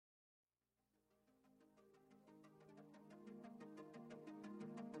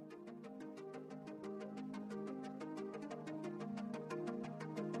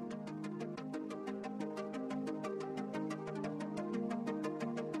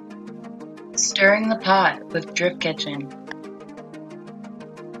Stirring the Pot with Drip Kitchen.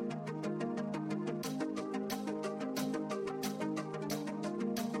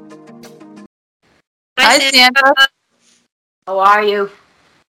 Hi, Sandra. How are you?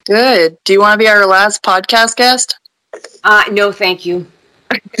 Good. Do you want to be our last podcast guest? No, thank you.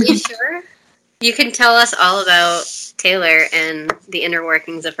 Are you sure? You can tell us all about Taylor and the inner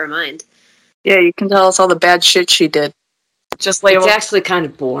workings of her mind. Yeah, you can tell us all the bad shit she did. Just label. It's actually kind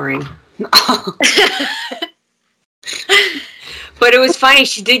of boring. But it was funny.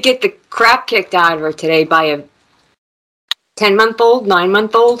 She did get the crap kicked out of her today by a 10-month-old,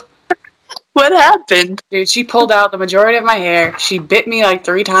 9-month-old. What happened? Dude, she pulled out the majority of my hair. She bit me like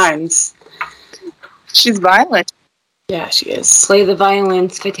 3 times. She's violent. Yeah, she is. Play the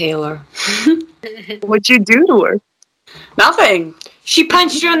violins for Taylor. What'd you do to her? Nothing. She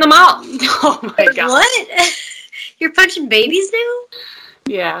punched her in the mouth. Oh my god. What? You're punching babies now?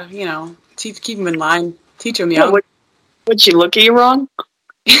 Yeah, you know, keep them in line. Teach them young. Would she look at you wrong?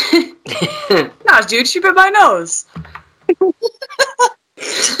 Nah, dude, she bit my nose.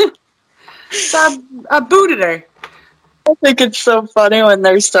 So I booted her. I think it's so funny when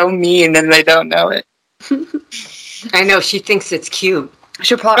they're so mean and they don't know it. I know, she thinks it's cute. I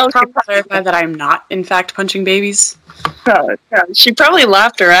should probably clarify that I'm not, in fact, punching babies. Yeah, she probably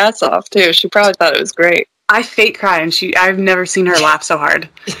laughed her ass off, too. She probably thought it was great. I fake cry, and I've never seen her laugh so hard.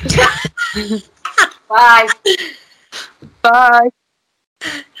 Bye. Bye.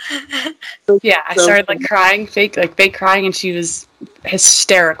 Yeah, I started crying, fake crying, and she was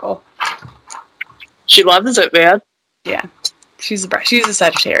hysterical. She loves it, man. Yeah, she's a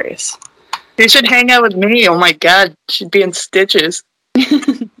Sagittarius. You should hang out with me. Oh my god, she'd be in stitches.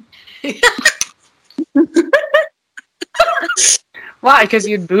 Why? Because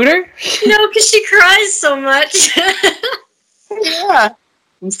you'd boot her? No, because she cries so much. Yeah.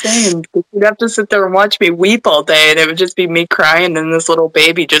 I'm saying, you'd have to sit there and watch me weep all day, and it would just be me crying and this little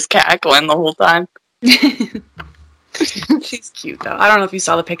baby just cackling the whole time. She's cute, though. I don't know if you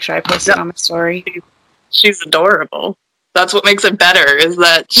saw the picture I posted on my story. She's adorable. That's what makes it better, is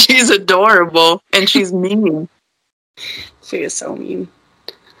that she's adorable, and she's mean. She is so mean.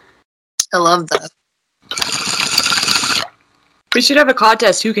 I love that. We should have a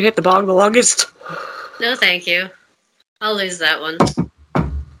contest. Who can hit the ball the longest? No, thank you. I'll lose that one.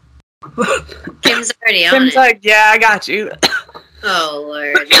 Kim's already on Kim's it. like, yeah, I got you. Oh,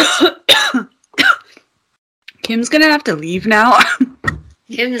 Lord. Kim's gonna have to leave now.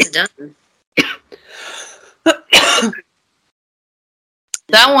 Kim's done.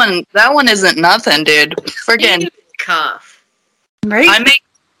 That one isn't nothing, dude. Friggin' Cough. Right?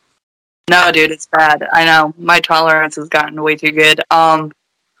 No, dude, it's bad. I know. My tolerance has gotten way too good. No,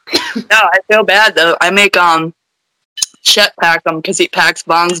 I feel bad, though. I make, Chet pack them because he packs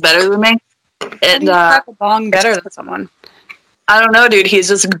bongs better than me. And, pack a bong better than someone. I don't know, dude. He's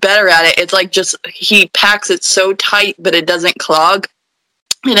just better at it. It's like he packs it so tight, but it doesn't clog.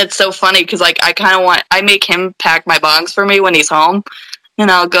 And it's so funny because, I make him pack my bongs for me when he's home.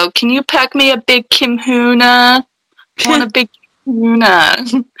 And I'll go, can you pack me a big Kim Huna? I want a big Kim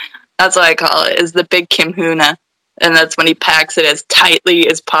Huna. That's what I call it, is the big Kim Huna. And that's when he packs it as tightly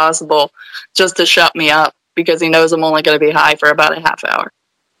as possible just to shut me up because he knows I'm only going to be high for about a half hour.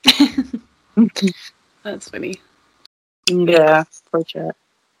 That's funny. Yeah, poor Chet.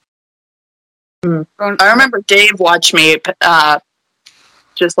 I remember Dave watched me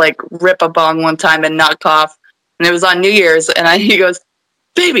just rip a bong one time and not cough. And it was on New Year's, and he goes,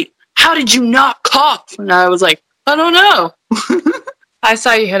 baby, how did you not cough? And I was like, I don't know. I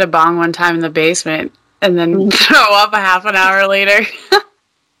saw you hit a bong one time in the basement and then throw up a half an hour later.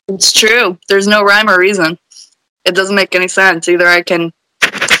 It's true. There's no rhyme or reason. It doesn't make any sense. Either I can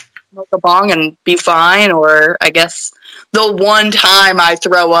smoke a bong and be fine, or I guess the one time I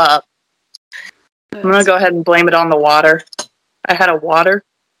throw up, I'm going to go ahead and blame it on the water. I had a water.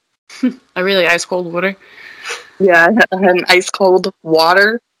 A really ice cold water? Yeah, I had an ice cold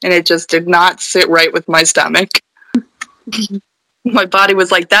water, and it just did not sit right with my stomach. My body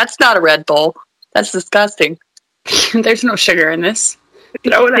was like, that's not a Red Bull. That's disgusting. There's no sugar in this.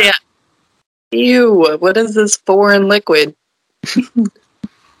 Throw it out. Ew, what is this foreign liquid?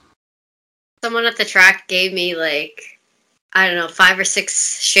 Someone at the track gave me, 5 or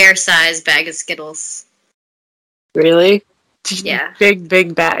 6 share-size bag of Skittles. Really? Yeah.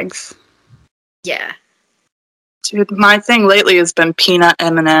 Big bags. Yeah. Dude, my thing lately has been peanut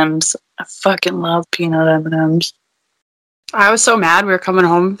M&Ms. I fucking love peanut M&Ms. I was so mad. We were coming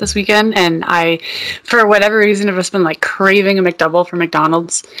home this weekend, and I, for whatever reason, have just been craving a McDouble from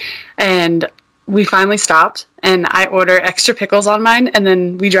McDonald's. And we finally stopped, and I order extra pickles on mine, and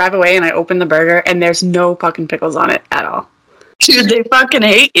then we drive away, and I open the burger, and there's no fucking pickles on it at all. Dude, they fucking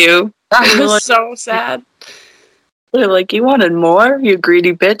hate you. I was so sad. They're like, you wanted more, you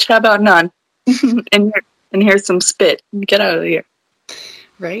greedy bitch? How about none? and here's some spit. Get out of here.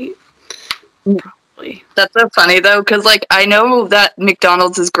 Right? Probably. That's so funny though, because like I know that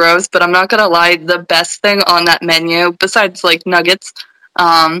McDonald's is gross, but I'm not gonna lie. The best thing on that menu, besides like nuggets,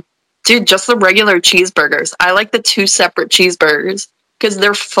 dude, just the regular cheeseburgers. I like the 2 separate cheeseburgers because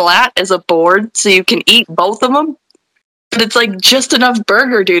they're flat as a board, so you can eat both of them. But it's like just enough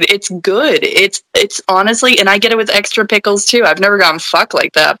burger, dude. It's good. It's honestly, and I get it with extra pickles too. I've never gotten fucked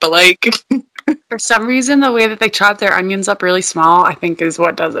like that, but like For some reason, the way that they chop their onions up really small, I think is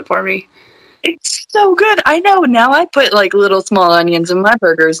what does it for me. it's so good. I know now. I put like little small onions in my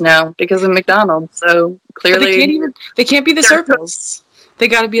burgers now because of McDonald's. So But clearly, they can't be the circles. They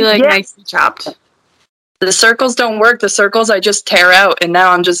gotta be like Yeah. nicely chopped. the circles don't work. The circles I just tear out, and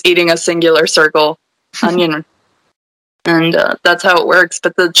now I'm just eating a singular circle onion, and that's how it works.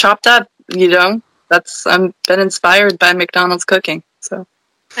 But the chopped up, I'm been inspired by McDonald's cooking. So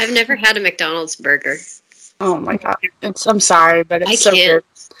I've never had a McDonald's burger. Oh my god. I'm sorry, but it's I so can't. good.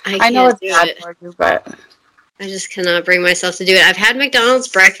 I I know can't it's do bad it. for you, but I just cannot bring myself to do it. I've had McDonald's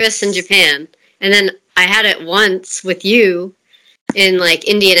breakfast in Japan, and then I had it once with you in like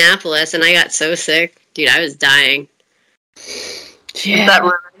Indianapolis, and I got so sick, dude. I was dying. yeah. that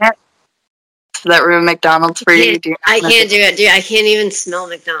ruin it. Does that ruin McDonald's for you? I can't do it, dude. I can't even smell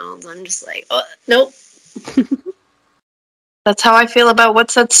McDonald's. I'm just like, oh, nope. That's how I feel about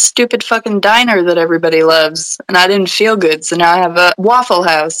what's that stupid fucking diner that everybody loves. And I didn't feel good, so now I have a Waffle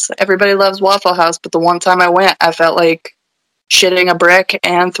House. Everybody loves Waffle House, but the one time I went, I felt like shitting a brick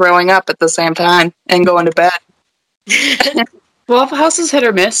and throwing up at the same time and going to bed. Waffle House is hit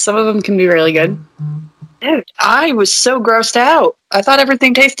or miss. Some of them can be really good. Dude, I was so grossed out. I thought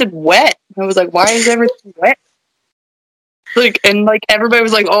everything tasted wet. I was like, why is everything wet? And everybody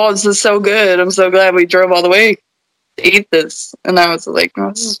was like, oh, this is so good. I'm so glad we drove all the way to eat this. And I was like,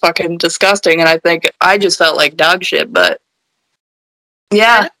 oh, this is fucking disgusting. And I think I just felt like dog shit, but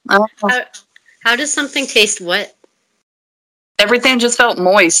yeah. I don't know. How does something taste wet? Everything just felt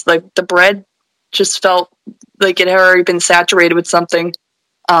moist. Like the bread just felt like it had already been saturated with something.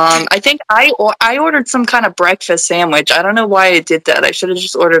 I think I ordered some kind of breakfast sandwich. I don't know why I did that. I should have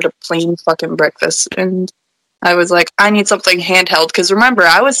just ordered a plain fucking breakfast. And I was like, I need something handheld. Because remember,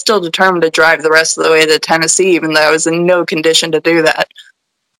 I was still determined to drive the rest of the way to Tennessee, even though I was in no condition to do that.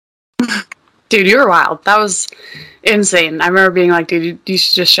 Dude, you were wild. That was insane. I remember being like, dude, you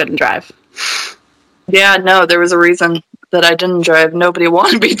just shouldn't drive. Yeah, no, there was a reason that I didn't drive. Nobody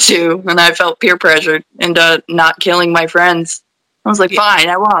wanted me to. And I felt peer pressured into not killing my friends. I was like, fine,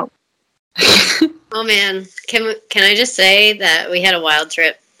 I won't. Oh man, can I just say that we had a wild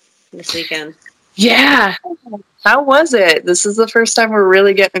trip this weekend? Yeah. How was it? This is the first time we're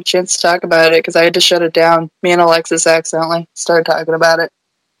really getting a chance to talk about it because I had to shut it down. Me and Alexis accidentally started talking about it.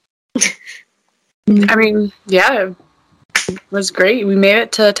 I mean, yeah, it was great. We made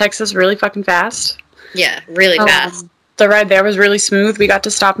it to Texas really fucking fast. Yeah, really fast. The ride there was really smooth. We got to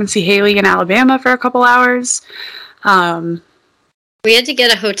stop and see Haley in Alabama for a couple hours. We had to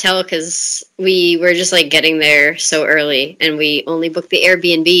get a hotel because we were just like getting there so early, and we only booked the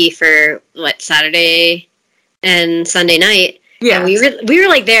Airbnb for Saturday and Sunday night. Yeah, and we were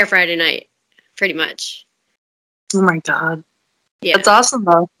like there Friday night, pretty much. Oh my god. Yeah, That's awesome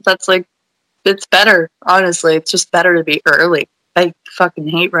though. That's like, it's better. Honestly, it's just better to be early. I fucking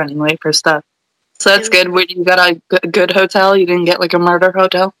hate running late for stuff. So that's good. Wait, you got a good hotel? You didn't get like a murder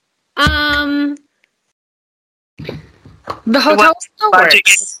hotel? the hotel still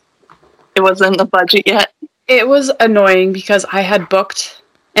works. It wasn't in the budget yet. It was annoying because I had booked,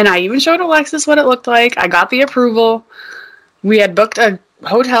 and I even showed Alexis what it looked like. I got the approval. We had booked a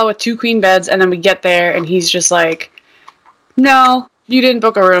hotel with 2 queen beds, and then we get there, and he's just like, no, you didn't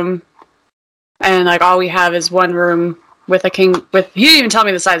book a room. And like all we have is one room with a king. He didn't even tell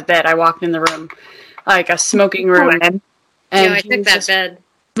me the size bed. I walked in the room, like a smoking room. And I he took was that just bed.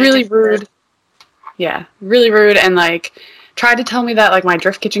 really rude. Yeah, really rude, and like tried to tell me that like my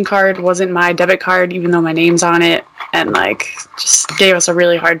Drift Kitchen card wasn't my debit card, even though my name's on it, and like just gave us a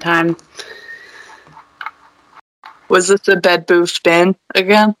really hard time. Was this a bed booth bin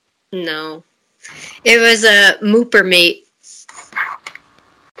again? No, it was a Mooper mate.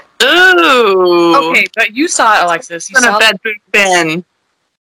 Ooh. Okay, but you saw it, Alexis. You It's saw a bed booth bin.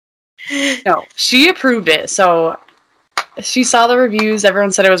 No, she approved it, so she saw the reviews.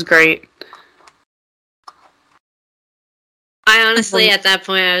 Everyone said it was great. I honestly, at that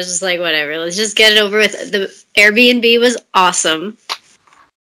point, I was just like, whatever, let's just get it over with. The Airbnb was awesome.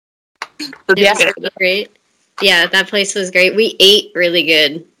 That's It was good. really great. Yeah, that place was great. We ate really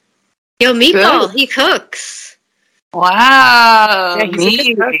good. Yo, Meatball, he cooks. Wow. Yeah, he's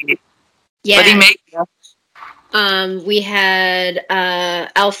a good cook. Yeah. What do you make? We had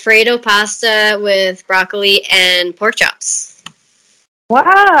Alfredo pasta with broccoli and pork chops.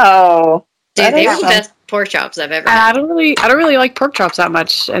 Wow. Dude, they were the awesome. best pork chops I've ever And had. I don't really like pork chops that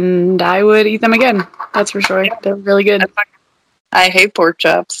much, and I would eat them again. That's for sure. They're really good. I hate pork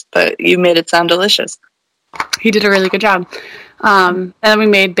chops, but you made it sound delicious. He did a really good job. And then we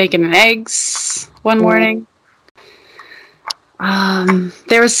made bacon and eggs one morning.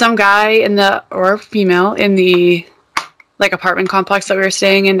 There was some guy or female in the like apartment complex that we were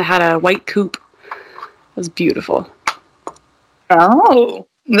staying in that had a white coupe. It was beautiful. Oh.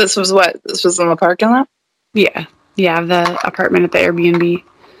 This was what? This was in the parking lot? Yeah, the apartment at the Airbnb.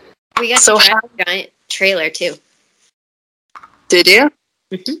 We got to drive a giant trailer, too. Did you?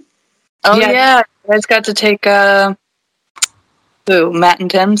 Mm-hmm. Oh, yeah. You guys got to take, Matt and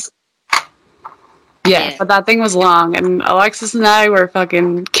Tim's? Yeah, but that thing was long, and Alexis and I were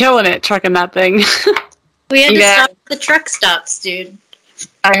fucking killing it trucking that thing. We had to stop at the truck stops, dude.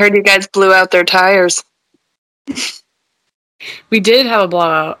 I heard you guys blew out their tires. We did have a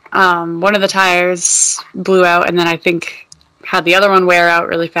blowout. One of the tires blew out, and then I think had the other one wear out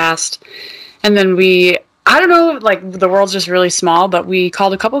really fast. And then I don't know, like the world's just really small, but we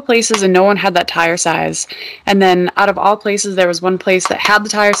called a couple places and no one had that tire size. And then out of all places, there was one place that had the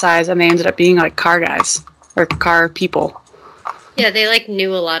tire size, and they ended up being like car guys or car people. Yeah, they like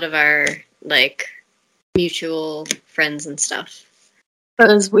knew a lot of our like mutual friends and stuff. That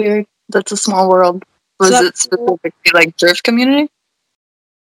is weird. That's a small world. Was it specifically like drift community?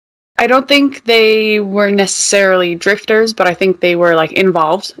 I don't think they were necessarily drifters, but I think they were like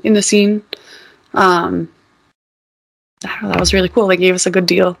involved in the scene. I don't know, that was really cool. They gave us a good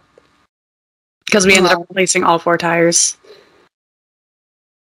deal because we ended up replacing all 4 tires.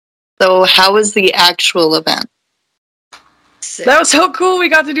 So how was the actual event? That was so cool. We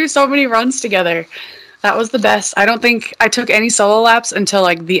got to do so many runs together. That was the best. I don't think I took any solo laps until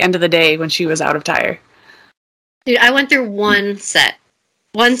like the end of the day when she was out of tire. Dude, I went through one set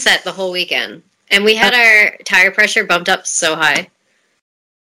the whole weekend, and we had our tire pressure bumped up so high.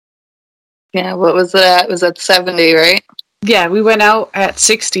 Yeah, what was it at? It was at 70, right? Yeah, we went out at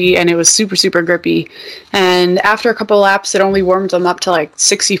 60 and it was super, super grippy. And after a couple of laps, it only warmed them up to like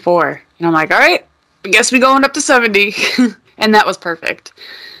 64. And I'm like, all right, I guess we're going up to 70. And that was perfect.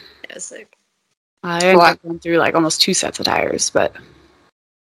 That was sick. I ended up going through like almost 2 sets of tires, but...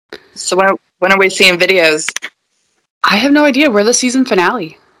 So when are we seeing videos? I have no idea. We're the season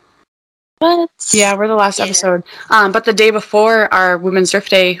finale. What? Yeah, we're the last episode. But the day before our Women's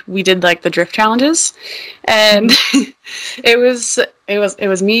Drift Day, we did like the drift challenges, and it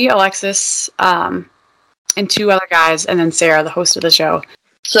was me, Alexis, and 2 other guys, and then Sarah, the host of the show.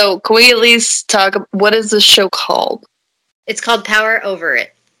 So can we at least talk? What is this show called? It's called Power Over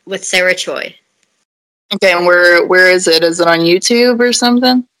It with Sarah Choi. Okay, and where is it? Is it on YouTube or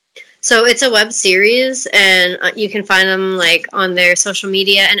something? So it's a web series, and you can find them like on their social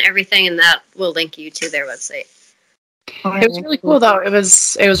media and everything, and that will link you to their website. It was really cool, though. It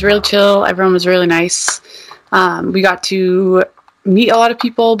was real chill. Everyone was really nice. We got to meet a lot of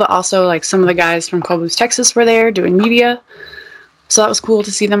people, but also like some of the guys from Columbus, Texas were there doing media. So that was cool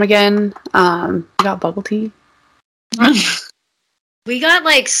to see them again. We got bubble tea. We got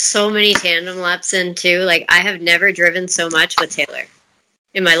like so many tandem laps in too. Like I have never driven so much with Taylor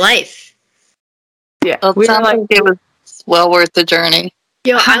in my life. Yeah, well, it sounds like it was well worth the journey.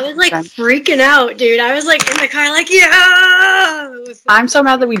 Yo, I was like freaking out, dude. I was like in the car, like, yeah. I'm so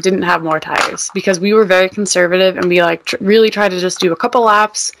mad that we didn't have more tires because we were very conservative and we like really tried to just do a couple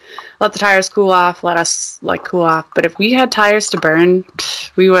laps, let the tires cool off, let us like cool off. But if we had tires to burn,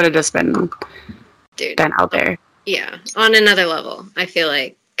 we would have just been out there. Yeah, on another level, I feel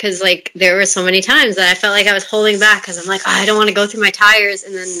like. Because, like, there were so many times that I felt like I was holding back because I'm like, I don't want to go through my tires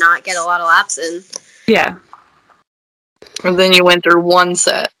and then not get a lot of laps in. Yeah. And then you went through 1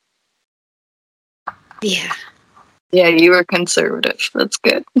 set. Yeah. Yeah, you were conservative. That's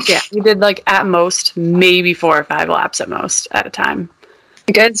good. Yeah, we did, like, at most, maybe 4 or 5 laps at most at a time.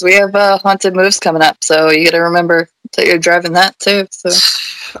 Guys, we have Haunted Moves coming up, so you gotta remember that you're driving that, too. So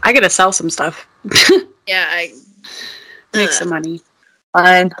I gotta sell some stuff. Yeah, Make some money.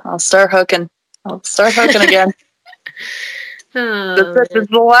 Fine, I'll start hooking. Again. This is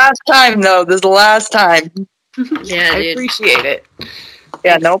the last time, though. This is the last time. Yeah, I dude. appreciate it.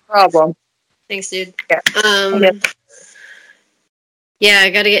 Yeah, no problem. Thanks, dude. Yeah. Yeah,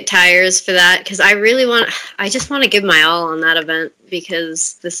 I got to get tires for that because I just want to give my all on that event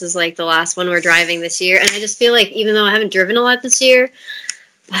because this is like the last one we're driving this year. And I just feel like even though I haven't driven a lot this year,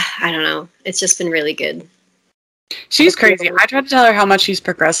 I don't know. It's just been really good. She's crazy. I tried to tell her how much she's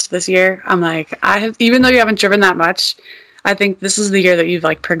progressed this year. I'm like, even though you haven't driven that much, I think this is the year that you've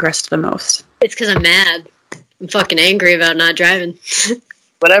like progressed the most. It's because I'm mad. I'm fucking angry about not driving.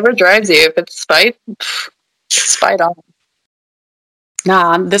 Whatever drives you. If it's spite, spite on.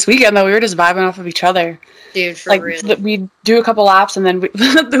 Nah, this weekend though, we were just vibing off of each other. Dude, for like, real. We'd do a couple laps, and then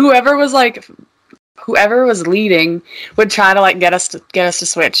whoever was leading would try to like get us to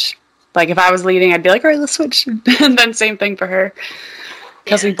switch. Like if I was leading, I'd be like, all right, let's switch, and then same thing for her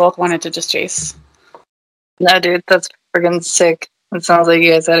because we both wanted to just chase. No, dude, that's friggin' sick. It sounds like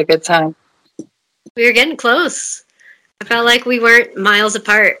you guys had a good time. We were getting close. I felt like we weren't miles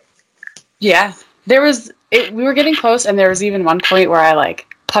apart. Yeah, we were getting close, and there was even one point where I like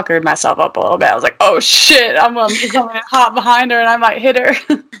puckered myself up a little bit. I was like, oh shit, I'm coming hot behind her and I might hit her.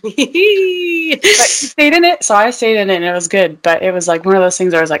 But she stayed in it, so I stayed in it and it was good. But it was like one of those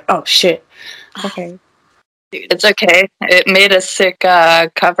things where I was like, oh shit. Okay. Dude, it's okay. It made a sick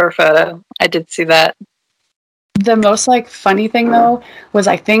cover photo. I did see that. The most like funny thing though was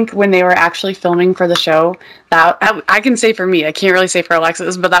I think when they were actually filming for the show, that I can say for me, I can't really say for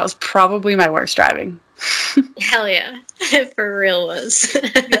Alexis, but that was probably my worst driving. Hell yeah. For real was.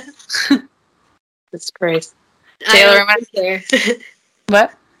 It's crazy. Taylor,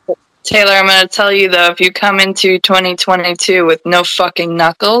 What? Taylor, I'm going to tell you though, if you come into 2022 with no fucking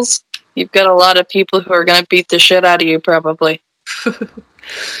knuckles, you've got a lot of people who are going to beat the shit out of you probably.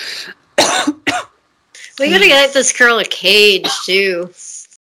 We gotta get this girl a cage too.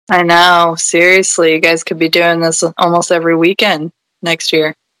 I know. Seriously, you guys could be doing this almost every weekend next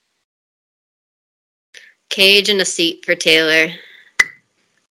year. Cage and a seat for Taylor.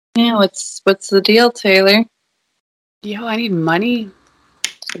 Yeah, what's the deal, Taylor? Yo, I need money.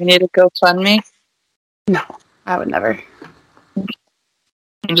 You need a GoFundMe? No, I would never.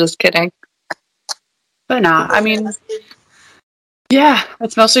 I'm just kidding. But nah, I mean, yeah,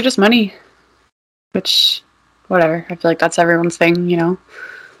 it's mostly just money. Which, whatever. I feel like that's everyone's thing, you know?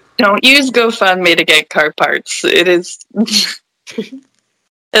 Don't use GoFundMe to get car parts. It is a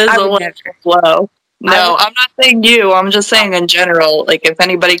little low. No, I'm not saying you. I'm just saying in general. Like, if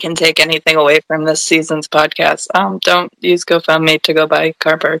anybody can take anything away from this season's podcast, don't use GoFundMe to go buy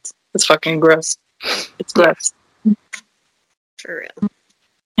car parts. It's fucking gross. It's gross. For real.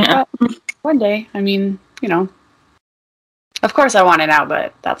 Yeah. One day, I mean, you know. Of course I want it now,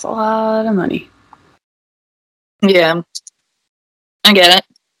 but that's a lot of money. Yeah. I get it.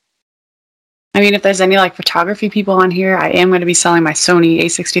 I mean, if there's any like photography people on here, I am going to be selling my Sony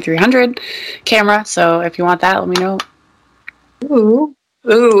a6300 camera. So if you want that, let me know. Ooh,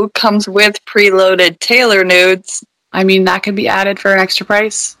 comes with preloaded Taylor nudes. I mean, that could be added for an extra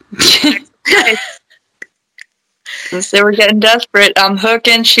price. Since they were getting desperate, I'm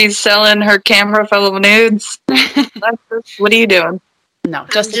hooking. She's selling her camera full of nudes. What are you doing? No,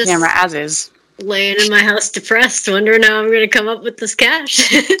 just the camera as is. Laying in my house depressed, wondering how I'm going to come up with this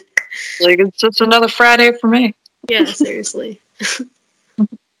cash. Like, it's just another Friday for me. Yeah, seriously.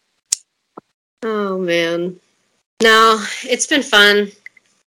 Oh, man. No, it's been fun.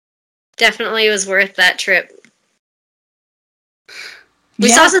 Definitely was worth that trip. We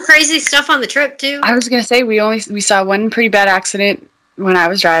saw some crazy stuff on the trip, too. I was going to say, we saw one pretty bad accident when I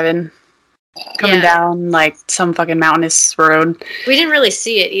was driving. Coming down, like, some fucking mountainous road. We didn't really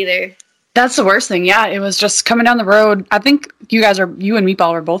see it, either. That's the worst thing, yeah. It was just coming down the road. I think you and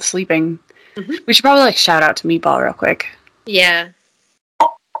Meatball were both sleeping. Mm-hmm. We should probably, like, shout out to Meatball real quick. Yeah.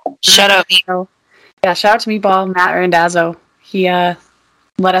 Shout out, Meatball. Yeah, shout out to Meatball, Matt Randazzo. He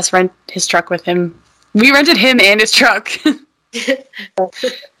let us rent his truck with him. We rented him and his truck. And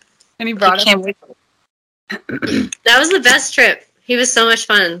he brought us. That was the best trip. He was so much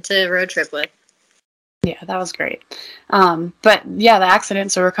fun to road trip with. Yeah, that was great. But yeah, the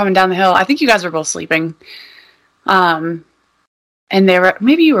accident, so we're coming down the hill. I think you guys were both sleeping. And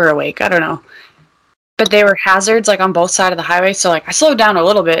maybe you were awake, I don't know. But they were hazards, like, on both sides of the highway, so, like, I slowed down a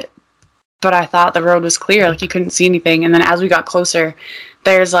little bit, but I thought the road was clear, like, you couldn't see anything. And then as we got closer,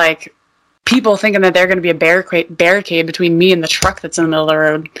 there's, like, people thinking that they're going to be a barricade between me and the truck that's in the middle of the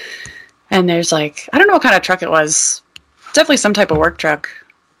road. And there's, like, I don't know what kind of truck it was. Definitely some type of work truck.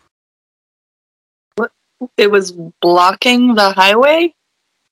 It was blocking the highway?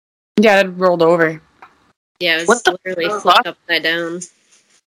 Yeah, it rolled over. Yeah, it was literally flipped upside down.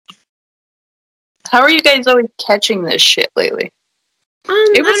 How are you guys always catching this shit lately?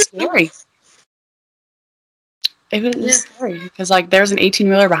 It was scary. It was scary because like there's an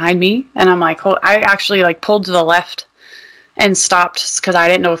 18-wheeler behind me, and I'm like, oh, I actually like pulled to the left and stopped because I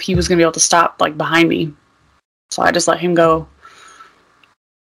didn't know if he was gonna be able to stop like behind me, so I just let him go.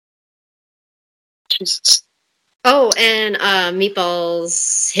 Jesus. Oh, and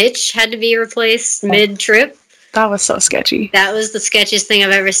Meatball's hitch had to be replaced mid-trip. That was so sketchy. That was the sketchiest thing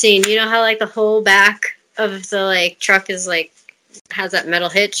I've ever seen. You know how like the whole back of the like truck is like has that metal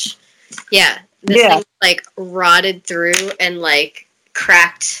hitch? Yeah. This thing like rotted through and like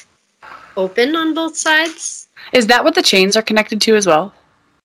cracked open on both sides. Is that what the chains are connected to as well?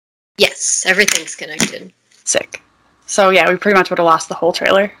 Yes, everything's connected. Sick. So yeah, we pretty much would have lost the whole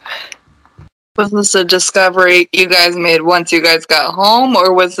trailer. Was this a discovery you guys made once you guys got home,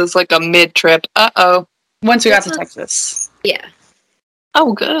 or was this like a mid-trip? Uh-oh. Once we got to Texas. Yeah.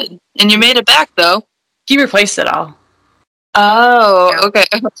 Oh, good. And you made it back, though. He replaced it all. Oh, okay.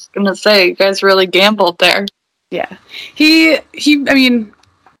 I was going to say, you guys really gambled there. Yeah. He. I mean,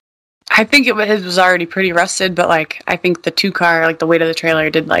 I think his was already pretty rusted, but, like, I think the 2-car, like, the weight of the trailer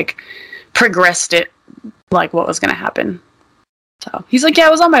did, like, progressed it, like, what was going to happen. So, he's like, yeah,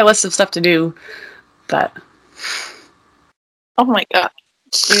 it was on my list of stuff to do, but... Oh, my God.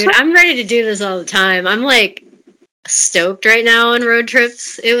 Dude, I'm ready to do this all the time. I'm, like, stoked right now on road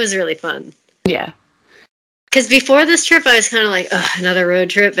trips. It was really fun. Yeah. Because before this trip, I was kind of like, ugh, another road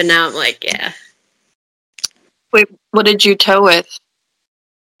trip, and now I'm like, yeah. Wait, what did you tow with?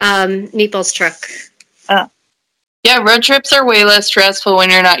 Meatball's truck. Oh. Yeah, road trips are way less stressful when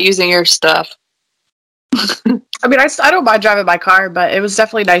you're not using your stuff. I mean, I don't mind driving my car, but it was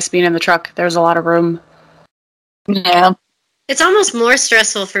definitely nice being in the truck. There was a lot of room. Yeah. It's almost more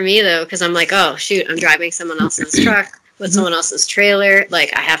stressful for me, though, because I'm like, oh, shoot, I'm driving someone else's truck with someone else's trailer.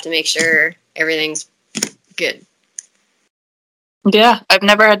 Like, I have to make sure everything's good. Yeah, I've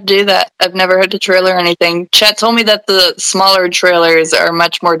never had to do that. I've never had to trailer anything. Chet told me that the smaller trailers are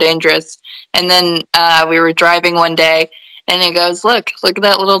much more dangerous. And then we were driving one day, and he goes, look at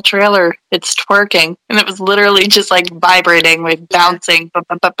that little trailer. It's twerking. And it was literally just, like, vibrating, like, bouncing. Bup,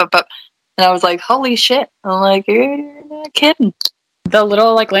 bup, bup, bup, bup. And I was like, holy shit. I'm like, you're not kidding. The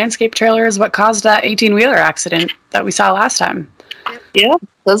little, like, landscape trailer is what caused that 18-wheeler accident that we saw last time. Yeah,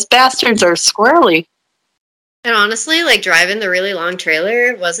 those bastards are squirrely. And honestly, like, driving the really long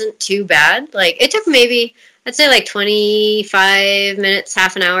trailer wasn't too bad. Like, it took maybe, I'd say, like, 25 minutes,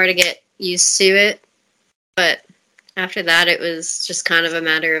 half an hour to get used to it. But after that, it was just kind of a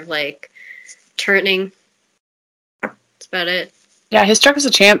matter of, like, turning. That's about it. Yeah, his truck is a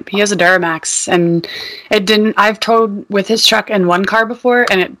champ. He has a Duramax, and I've towed with his truck in one car before,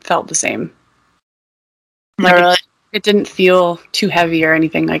 and it felt the same. Like, it didn't feel too heavy or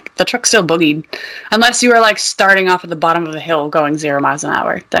anything. Like, the truck still boogied. Unless you were, like, starting off at the bottom of the hill going 0 miles an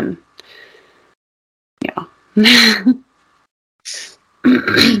hour, then,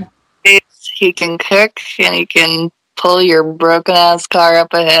 He can cook, and he can pull your broken-ass car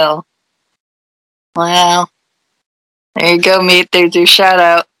up a hill. Wow. There you go, Meat. There's your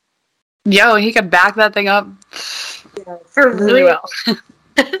shout-out. Yo, he could back that thing up For really well.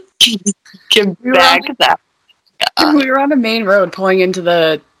 Can back that. We were on a main road pulling into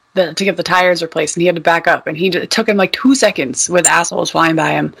the to get the tires replaced, and he had to back up, and it took him like 2 seconds with assholes flying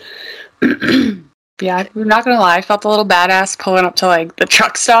by him. Yeah, I'm not gonna lie, I felt a little badass pulling up to like the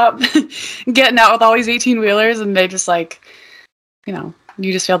truck stop, getting out with all these 18-wheelers, and they just like, you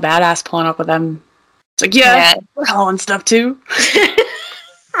just feel badass pulling up with them. It's like, yeah. We're hauling stuff too.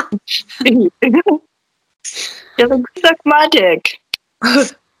 You're like, suck my dick.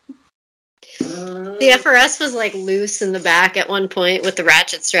 The FRS was, like, loose in the back at one point with the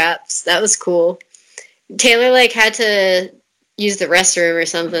ratchet straps. That was cool. Taylor, like, had to use the restroom or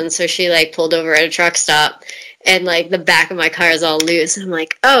something, so she, like, pulled over at a truck stop, and, like, the back of my car is all loose. And I'm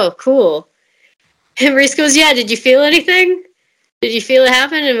like, oh, cool. And Reese goes, yeah, did you feel anything? Did you feel it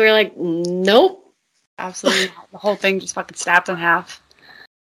happen? And we were like, nope. Absolutely not. The whole thing just fucking snapped in half.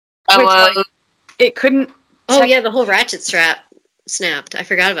 It couldn't... Oh, yeah, the whole ratchet strap snapped. I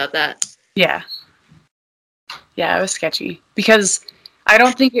forgot about that. Yeah. Yeah, it was sketchy. Because I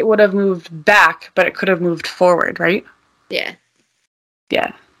don't think it would have moved back, but it could have moved forward, right? Yeah.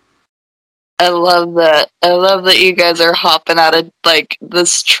 Yeah. I love that. I love that you guys are hopping out of, like,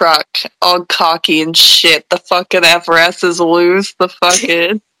 this truck all cocky and shit. The fucking FRS is loose. The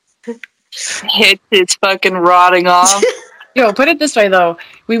fucking hitch is fucking rotting off. Yo, put it this way, though.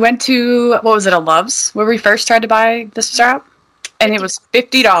 We went to, what was it, a Love's, where we first tried to buy this strap? And it was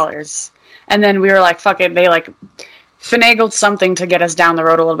 $50. And then we were like, fuck it. They, like, finagled something to get us down the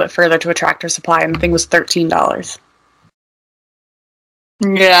road a little bit further to a Tractor Supply, and the thing was $13.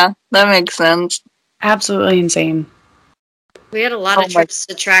 Yeah, that makes sense. Absolutely insane. We had a lot of trips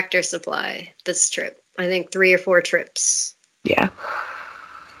to Tractor Supply this trip. I think 3 or 4 trips. Yeah.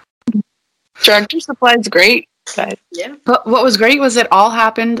 Tractor Supply is great. But Yeah. But what was great was it all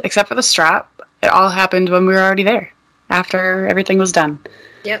happened, except for the strap, it all happened when we were already there, after everything was done.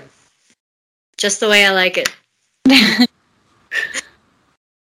 Yep. Just the way I like it.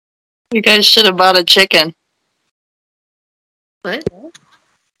 you guys should have bought a chicken. What?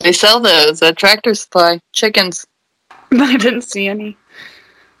 They sell those at Tractor Supply. Chickens. I didn't see any.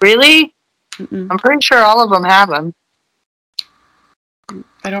 Really? Mm-mm. I'm pretty sure all of them have them.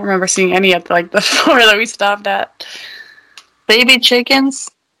 I don't remember seeing any at like the store that we stopped at. Baby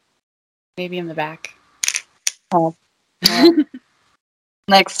chickens? Maybe in the back. Oh. Well,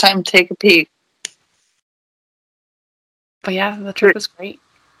 next time, take a peek. But yeah, the trip was great.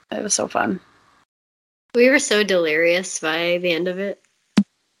 It was so fun. We were so delirious by the end of it.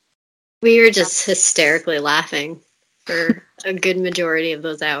 We were just hysterically laughing for a good majority of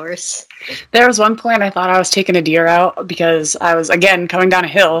those hours. There was one point I thought I was taking a deer out because I was, again, coming down a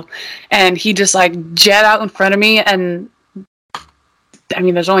hill, and he just, like, jet out in front of me, and, I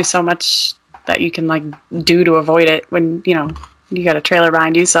mean, there's only so much that you can, like, do to avoid it when, you know, you got a trailer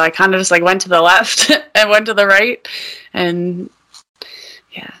behind you, so I kind of just, like, went to the left and went to the right, and,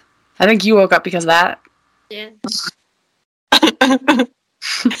 yeah. I think you woke up because of that. Yeah.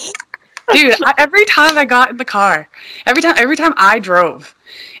 Dude, every time I got in the car, every time I drove,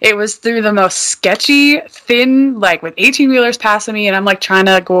 it was through the most sketchy, thin, like with 18-wheelers passing me, and I'm like trying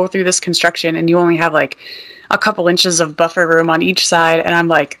to go through this construction, and you only have like a couple inches of buffer room on each side, and I'm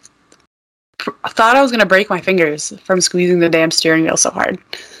like, I thought I was gonna break my fingers from squeezing the damn steering wheel so hard.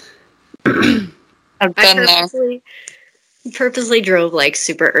 I've been there. Purposely drove like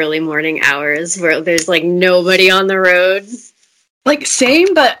super early morning hours where there's like nobody on the road. Like,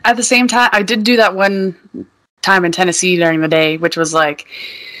 same, but at the same time, I did do that one time in Tennessee during the day, which was, like,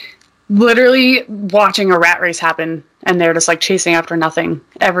 literally watching a rat race happen, and they're just, like, chasing after nothing.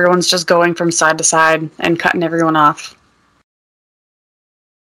 Everyone's just going from side to side and cutting everyone off.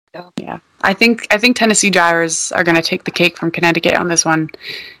 Yeah. I think Tennessee drivers are going to take the cake from Connecticut on this one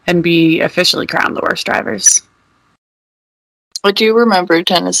and be officially crowned the worst drivers. I do remember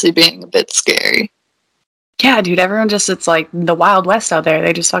Tennessee being a bit scary. Yeah, dude, everyone just, it's like the Wild West out there.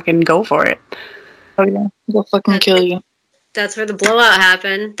 They just fucking go for it. Oh, yeah. They'll fucking kill you. That's where the blowout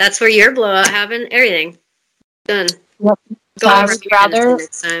happened. That's where your blowout happened. Everything. Done. Yep. Go I over would to Tennessee rather-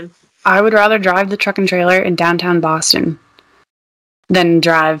 next time. I would rather drive the truck and trailer in downtown Boston than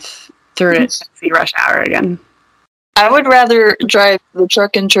drive through it at the rush hour again. I would rather drive the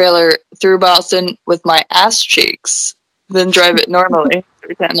truck and trailer through Boston with my ass cheeks than drive it normally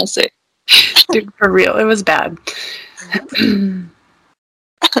through Tennessee. Dude, for real, it was bad. I'd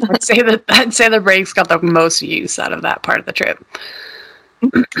say the brakes got the most use out of that part of the trip.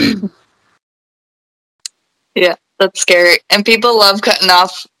 Yeah, that's scary. And people love cutting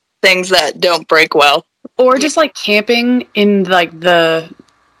off things that don't break well. Or just like camping in like the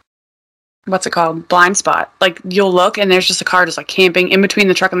what's it called? Blind spot. Like you'll look and there's just a car just like camping in between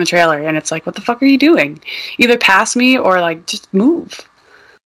the truck and the trailer, and it's like, what the fuck are you doing? Either pass me or like just move.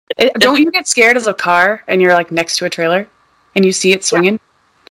 Don't you get scared as a car and you're like next to a trailer and you see it swinging?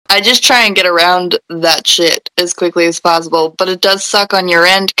 I just try and get around that shit as quickly as possible, but it does suck on your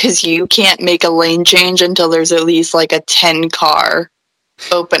end because you can't make a lane change until there's at least like a 10 car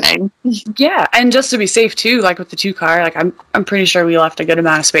opening. Yeah, and just to be safe too, like with the 2 car, like I'm pretty sure we left a good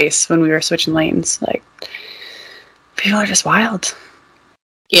amount of space when we were switching lanes. Like people are just wild.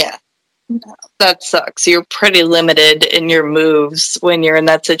 Yeah. That sucks. You're pretty limited in your moves when you're in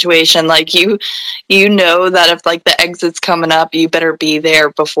that situation. Like you know that if like the exit's coming up, you better be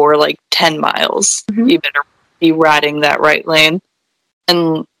there before like 10 miles. Mm-hmm. You better be riding that right lane.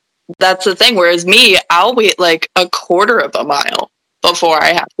 And that's the thing. Whereas me, I'll wait like a quarter of a mile before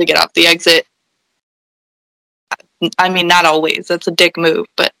I have to get off the exit. I mean, not always. That's a dick move,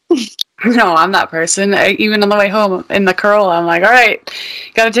 but No, I'm that person. Even on the way home in the curl, I'm like, all right,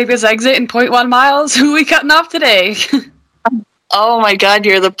 gotta take this exit in 0.1 miles. Who are we cutting off today? oh my god,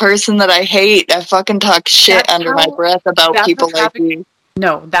 you're the person that I hate. I fucking talk shit That's under my breath about that's people how like traffic- you.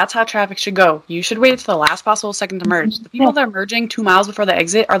 No, that's how traffic should go. You should wait till the last possible second to merge. The people that are merging 2 miles before the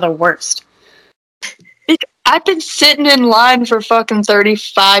exit are the worst. I've been sitting in line for fucking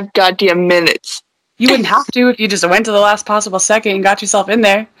 35 goddamn minutes. You wouldn't have to if you just went to the last possible second and got yourself in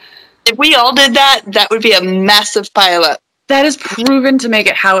there. If we all did that, that would be a massive pileup. That is proven to make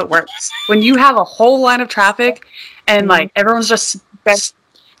it how it works. When you have a whole line of traffic and like everyone's just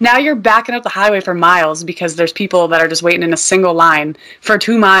now you're backing up the highway for miles because there's people that are just waiting in a single line for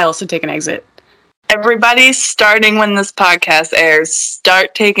 2 miles to take an exit. Everybody, starting when this podcast airs,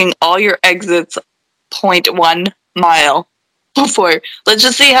 start taking all your exits 0.1 mile before. Let's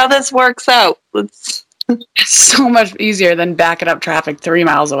just see how this works out. It's so much easier than backing up traffic 3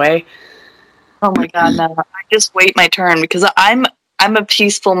 miles away. Oh my god, no. I just wait my turn because I'm a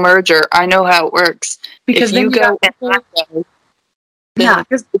peaceful merger. I know how it works. Because if you go and I go, yeah,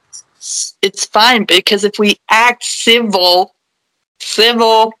 it's fine because if we act civil,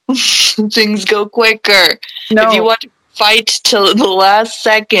 things go quicker. no. If you want to fight till the last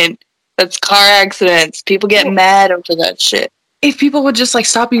second, that's car accidents. People get mad over that shit. If people would just like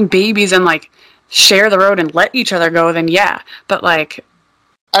stop being babies and like share the road and let each other go, then yeah. But like,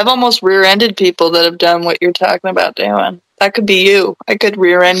 I've almost rear-ended people that have done what you're talking about doing. That could be you. I could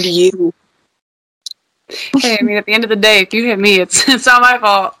rear-end you. hey, I mean, at the end of the day, if you hit me, it's not my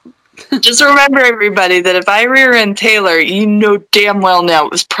fault. Just remember, everybody, that if I rear-end Taylor, you know damn well now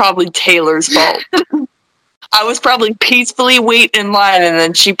it was probably Taylor's fault. I was probably peacefully waiting in line, and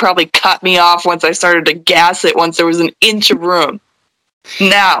then she probably cut me off once I started to gas it once there was an inch of room.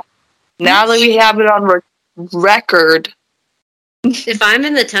 Now that we have it on record... If I'm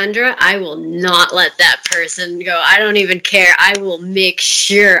in the tundra, I will not let that person go. I don't even care. I will make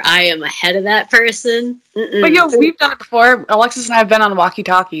sure I am ahead of that person. But we've done it before. Alexis and I have been on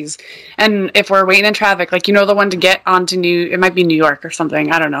walkie-talkies, and if we're waiting in traffic, like, you know, the one to get onto it might be New York or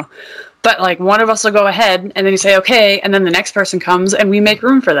something, I don't know. But like, one of us will go ahead, and then you say okay, and then the next person comes, and we make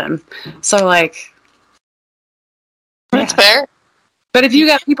room for them. So like, that's fair. But if you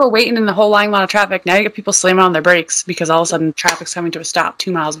got people waiting in the whole line of traffic, now you got people slamming on their brakes because all of a sudden traffic's coming to a stop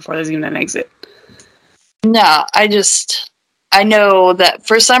 2 miles before there's even an exit. No, I know that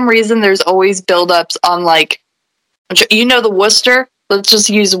for some reason there's always buildups on, like, you know, the Worcester? Let's just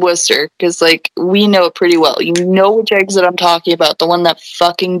use Worcester because, like, we know it pretty well. You know which exit I'm talking about, the one that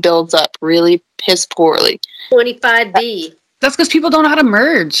fucking builds up really piss poorly. 25B. That's because people don't know how to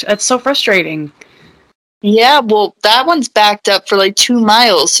merge. That's so frustrating. Yeah, well, that one's backed up for like 2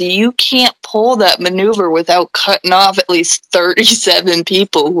 miles, so you can't pull that maneuver without cutting off at least 37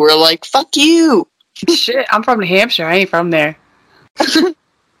 people who are like, fuck you. Shit, I'm from New Hampshire. I ain't from there. I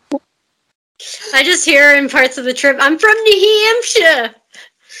just hear in parts of the trip, I'm from New Hampshire.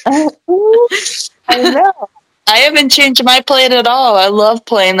 I know. I haven't changed my plate at all. I love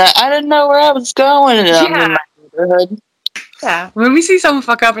playing that. I didn't know where I was going in my neighborhood. Yeah, when we see someone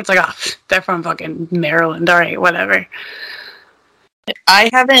fuck up, it's like, oh, they're from fucking Maryland. All right, whatever. I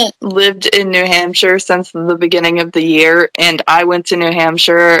haven't lived in New Hampshire since the beginning of the year, and I went to New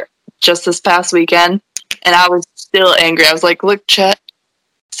Hampshire just this past weekend, and I was still angry. I was like, look, Chet,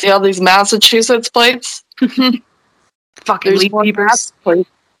 see all these Massachusetts plates? Fucking leaf peepers.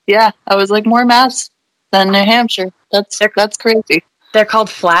 Yeah, I was like, more Mass than New Hampshire. That's crazy. They're called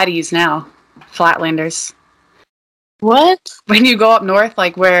flatties now. Flatlanders. What? When you go up north,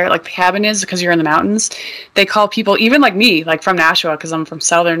 like where like the cabin is, because you're in the mountains, they call people, even like me, like from Nashua, because I'm from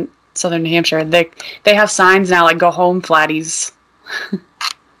southern New Hampshire. They have signs now like "Go home, flatties."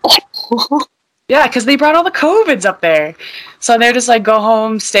 Yeah, because they brought all the COVIDs up there, so they're just like "Go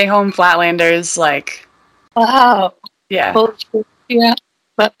home, stay home, Flatlanders." Like, wow. Yeah. Yeah,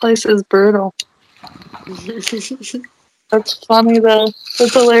 that place is brutal. That's funny though.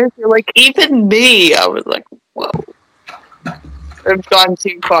 That's hilarious. Like, even me, I was like, whoa. I've gone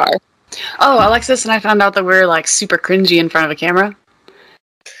too far. Oh, Alexis and I found out that we're like super cringy in front of a camera.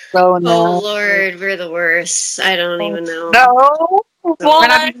 Oh no. Oh Lord, we're the worst. I don't even know. No. We're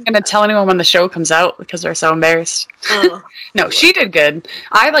not even going to tell anyone when the show comes out because we're so embarrassed. Oh. No, she did good.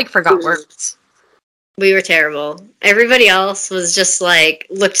 I like forgot words. We were terrible. Everybody else was just like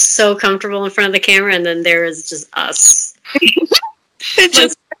looked so comfortable in front of the camera, and then there was just us. It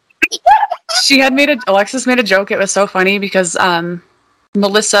just Alexis made a joke. It was so funny because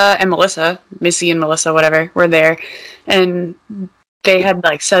Missy and Melissa, whatever, were there, and they had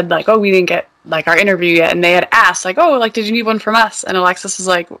like said like, oh, we didn't get like our interview yet, and they had asked like, oh, like, did you need one from us? And Alexis was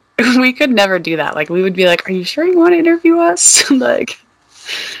like, we could never do that. Like, we would be like, are you sure you want to interview us? Like,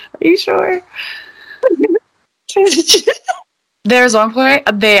 are you sure? There's one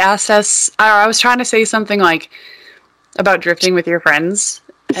point they asked us, I was trying to say something like about drifting with your friends,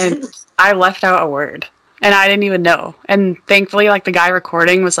 and I left out a word, and I didn't even know. And thankfully, like, the guy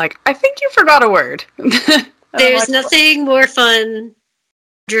recording was like, I think you forgot a word. There's nothing more fun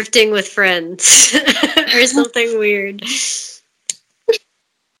drifting with friends or something weird.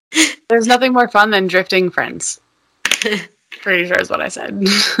 There's nothing more fun than drifting friends. Pretty sure is what I said.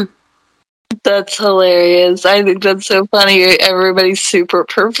 That's hilarious. I think that's so funny. Everybody's super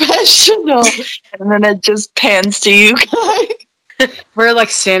professional. And then it just pans to you guys. We're like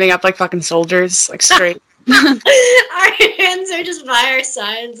standing up like fucking soldiers, like straight. Our hands are just by our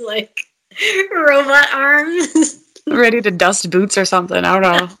sides like robot arms. Ready to dust boots or something. I don't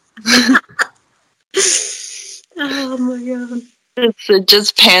know. Oh my god. It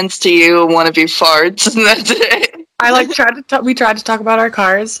just pans to you and one of you farts, and that's it. I like we tried to talk about our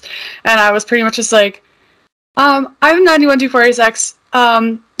cars, and I was pretty much just like, I have a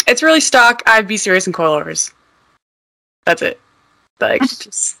 9124ASX. It's really stock. I'd be serious in coilovers. That's it. Like,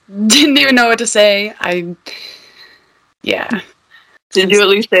 just didn't even know what to say. Yeah. Did you at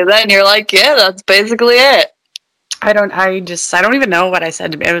least say that? And you're like, yeah, that's basically it. I don't even know what I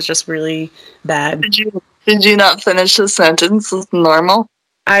said. It was just really bad. Did you not finish the sentence? It's normal.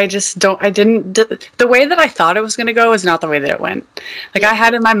 I didn't. The way that I thought it was going to go is not the way that it went. Like, I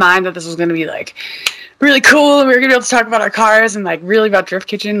had in my mind that this was going to be, like, really cool, and we were going to be able to talk about our cars and, like, really about Drift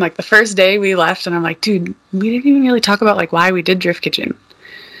Kitchen. Like, the first day we left, and I'm like, dude, we didn't even really talk about, like, why we did Drift Kitchen.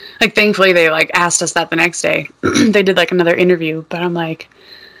 Like, thankfully, they, like, asked us that the next day. They did, like, another interview, but I'm like,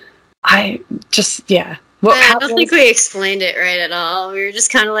 yeah. I don't think we explained it right at all. We were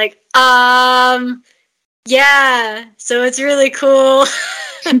just kind of like, yeah, so it's really cool.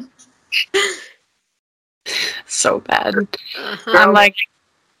 So bad. Uh-huh. I'm like,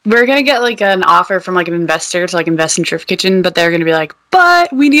 we're going to get, like, an offer from, like, an investor to, like, invest in Drift Kitchen, but they're going to be like,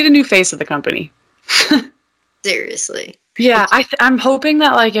 but we need a new face of the company. Seriously. Yeah, I'm hoping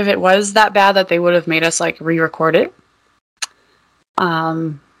that, like, if it was that bad that they would have made us, like, re-record it.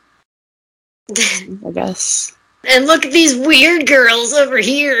 I guess. And look at these weird girls over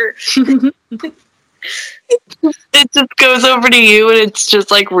here. It just goes over to you, and it's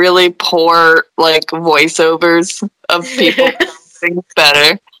just like really poor, like voiceovers of people doing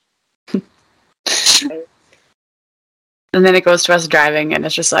better. And then it goes to us driving, and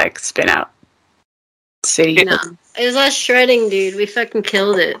it's just like spin out city. No, it was us shredding, dude. We fucking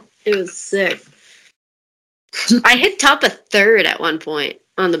killed it. It was sick. I hit top of third at one point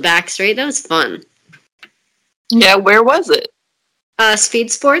on the back straight. That was fun. Yeah, where was it?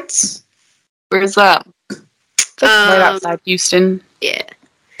 Speed Sports. Where's that? It's like right outside Houston. Yeah.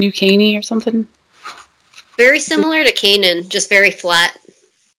 New Caney or something. Very similar to Canaan, just very flat.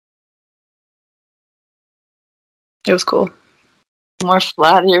 It was cool. More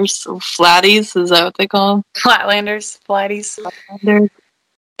flatties, is that what they call them? Flatlanders, flatties.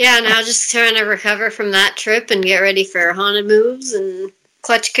 Yeah, now just trying to recover from that trip and get ready for Haunted Moves and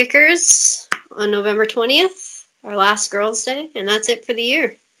Klutch Kickers on November 20th, our last Girls' Day, and that's it for the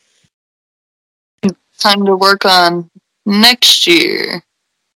year. Time to work on next year.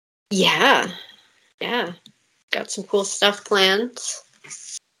 Yeah. Got some cool stuff planned.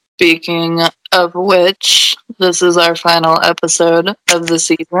 Speaking of which, this is our final episode of the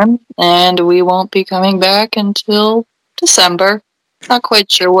season, and we won't be coming back until December. Not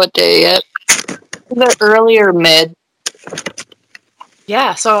quite sure what day yet. Either early or mid.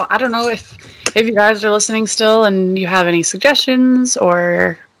 Yeah, so I don't know if you guys are listening still and you have any suggestions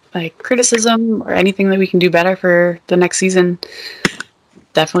or like criticism or anything that we can do better for the next season,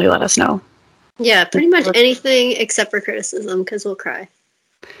 definitely let us know. Yeah, pretty much anything except for criticism, because we'll cry.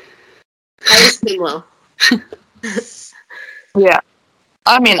 I just think well. Yeah.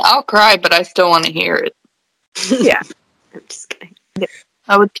 I mean, I'll cry, but I still want to hear it. Yeah. I'm just kidding.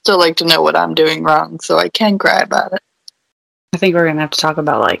 I would still like to know what I'm doing wrong, so I can cry about it. I think we're going to have to talk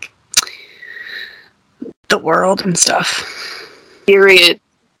about, like, the world and stuff. Period.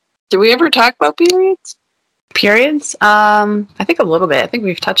 Did we ever talk about periods? Periods? I think a little bit. I think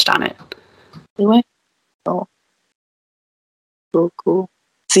we've touched on it. Really? Oh. Cool.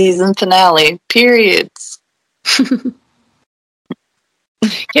 Season finale. Periods. Kim,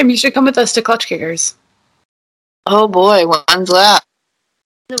 you should come with us to Klutch Kickers. Oh boy, when's that?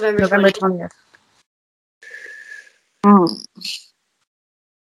 November 20th. 20th.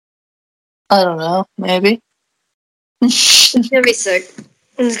 I don't know. Maybe. It's going to be sick.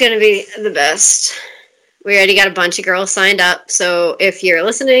 It's going to be the best. We already got a bunch of girls signed up, so if you're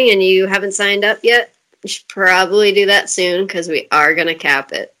listening and you haven't signed up yet, you should probably do that soon, because we are going to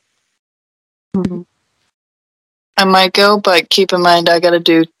cap it. Mm-hmm. I might go, but keep in mind I gotta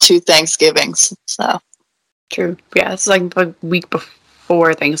do 2 Thanksgivings, so. True. Yeah, it's like the week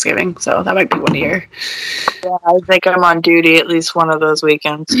before Thanksgiving, so that might be one year. Yeah, I think I'm on duty at least one of those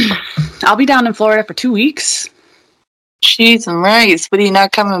weekends. I'll be down in Florida for 2 weeks. Jeez and rice. What, are you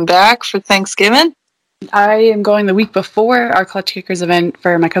not coming back for Thanksgiving? I am going the week before our Klutch Kickers event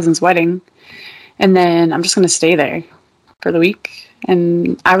for my cousin's wedding, and then I'm just going to stay there for the week.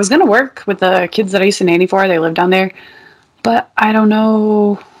 And I was going to work with the kids that I used to nanny for. They live down there, but I don't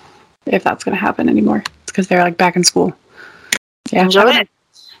know if that's going to happen anymore. It's because they're like back in school. Yeah, Enjoy it.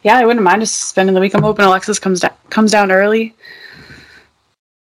 Yeah, I wouldn't mind just spending the week. I'm hoping Alexis comes down early.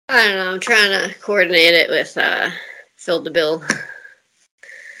 I don't know. I'm trying to coordinate it with Phil DeBill.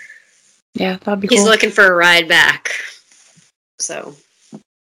 Yeah, that'd be He's cool. looking for a ride back. So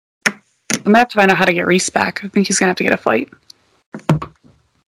I'm gonna have to find out how to get Reese back. I think he's gonna have to get a flight.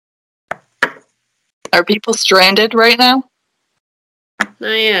 Are people stranded right now?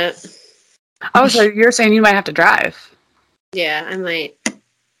 not yet. Oh, so you're saying you might have to drive? Yeah, I might.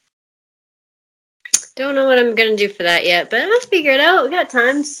 Don't know what I'm gonna do for that yet, but I'll figure it out. We got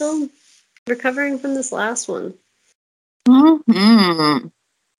time. Still recovering from this last one. Mm-hmm.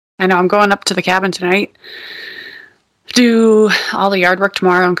 I know. I'm going up to the cabin tonight. Do all the yard work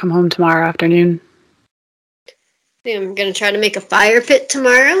tomorrow and come home tomorrow afternoon. I think I'm gonna try to make a fire pit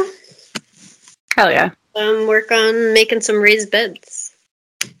tomorrow. Hell yeah, Work on making some raised beds.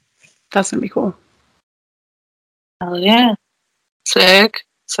 that's gonna be cool. Oh yeah. Sick.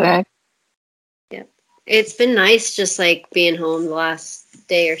 It's been nice just like being home the last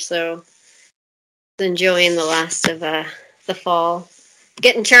day or so. Enjoying the last of the fall.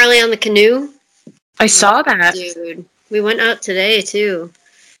 Getting Charlie on the canoe. I saw that. Dude, we went out today too.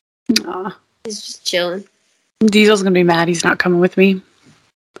 Aw. He's just chilling. Diesel's gonna be mad he's not coming with me.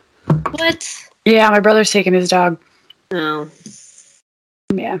 What? Yeah, my brother's taking his dog. No.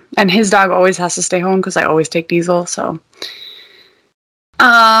 Yeah, and his dog always has to stay home because I always take Diesel. So,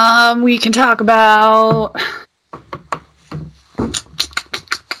 we can talk about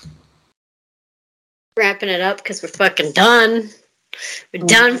Wrapping it up because we're fucking done. We're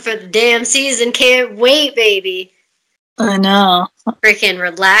done for the damn season. Can't wait, baby. I know. Freaking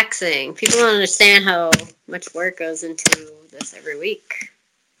relaxing. People don't understand how much work goes into this every week.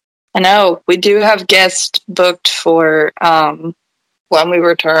 I know. We do have guests booked for when we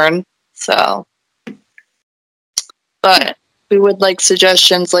return. So, but we would like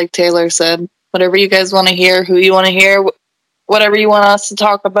suggestions, like Taylor said. Whatever you guys want to hear, who you want to hear, whatever you want us to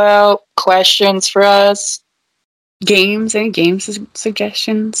talk about, questions for us. games. Any games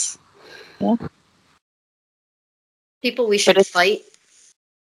suggestions? Yeah. People we should fight.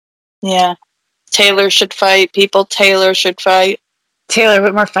 Yeah. Taylor should fight. People Taylor should fight. Taylor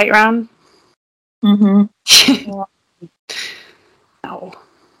Whitmore fight round? Mm-hmm. No.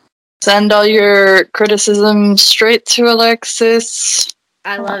 Send all your criticism straight to Alexis.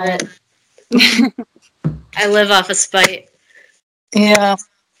 I love it. I live off of spite. Yeah.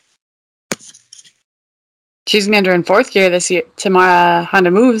 She's gonna enter in fourth gear this year. Tomorrow,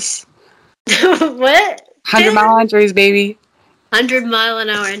 Honda moves. What? 100-mile entries, baby.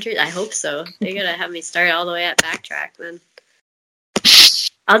 100-mile-an-hour entries? I hope so. They gotta have me start all the way at backtrack then.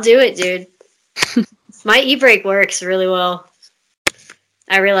 I'll do it, dude. My e-brake works really well.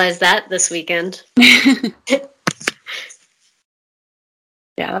 I realized that this weekend. Yeah,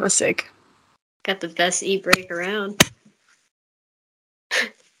 that was sick. Got the best e-brake around.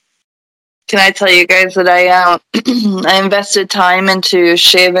 Can I tell you guys that I I invested time into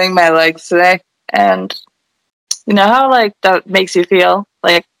shaving my legs today, and you know how like that makes you feel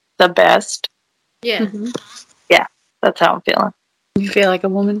like the best? Yeah. Mm-hmm. Yeah, that's how I'm feeling. You feel like a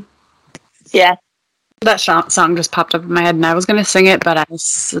woman? Yeah. That song just popped up in my head, and I was gonna sing it, but I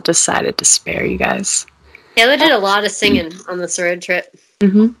decided to spare you guys. Taylor did a lot of singing on this road trip.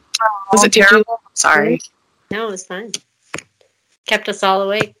 Mm-hmm. Was it terrible? I'm sorry. No, it was fine. Kept us all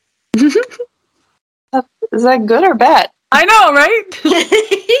awake. Is that good or bad? I know, right?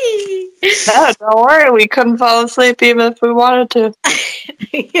 No, don't worry. We couldn't fall asleep even if we wanted to.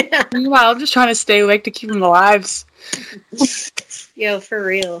 Yeah. Meanwhile, I'm just trying to stay awake to keep them alive. Yo, for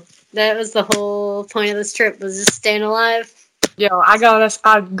real. That was the whole point of this trip, was just staying alive. Yo, I got us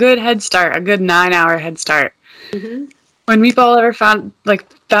a good head start, a good 9-hour head start. Mm-hmm. When Meatball ever found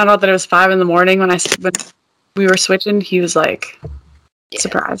out that it was 5 a.m. when we were switching, he was like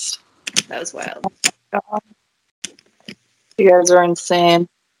surprised. That was wild. God. You guys are insane.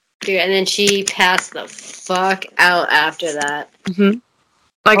 Dude, and then she passed the fuck out after that. Mm-hmm.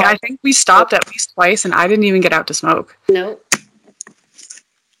 I think we stopped at least twice, and I didn't even get out to smoke. Nope.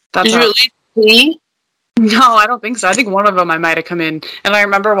 That's Did you at least pee? No, I don't think so. I think one of them I might have come in, and I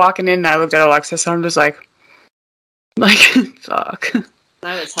remember walking in, and I looked at Alexis, and I'm just like, fuck.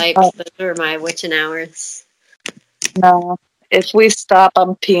 I was hyped. Those were my witching hours. No. If we stop,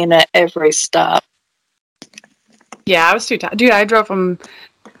 I'm peeing at every stop. Yeah, I was too tired. Dude, I drove from,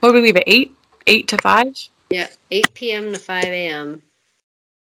 what did we leave at 8? 8 to 5? Yeah, 8 p.m. to 5 a.m.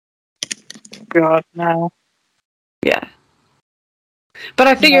 God, no. Yeah. But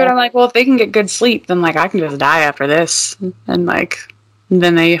I figured, I'm like, well, if they can get good sleep, then, I can just die after this. And,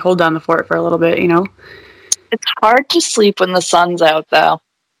 then they hold down the fort for a little bit, you know? It's hard to sleep when the sun's out, though.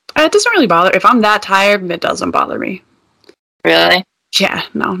 It doesn't really bother. If I'm that tired, it doesn't bother me. Really? Yeah,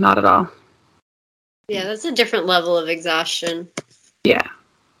 no, not at all. Yeah, that's a different level of exhaustion. Yeah.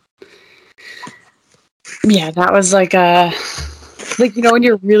 Yeah, that was like when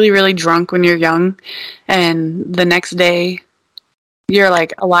you're really, really drunk when you're young, and the next day you're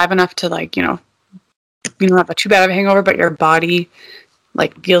like alive enough to like, you don't have too bad of a hangover, but your body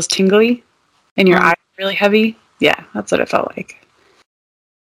like feels tingly and your eyes are really heavy. Yeah, that's what it felt like.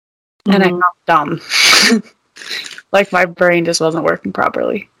 And I felt dumb. Like my brain just wasn't working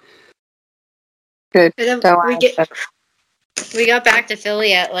properly. Good. And then we got back to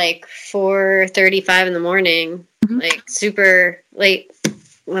Philly at like 4:35 in the morning, like super late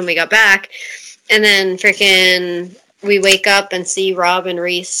when we got back. And then freaking we wake up and see Rob and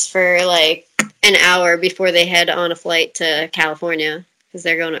Reese for like an hour before they head on a flight to California because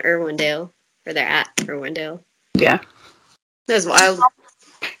they're going to Irwindale, or they're at Irwindale. Yeah. That was wild.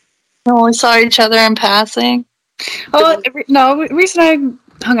 We only saw each other in passing. Oh, no, Reese and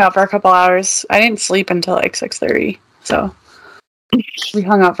I hung out for a couple hours. I didn't sleep until like 6:30, so we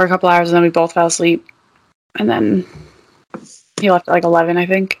hung out for a couple hours and then we both fell asleep. And then he left at like 11, I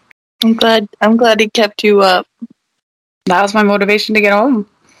think. I'm glad he kept you up. That was my motivation to get home.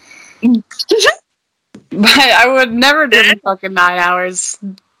 But I would never driven fucking 9 hours.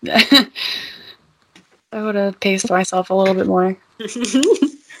 I would have paced myself a little bit more.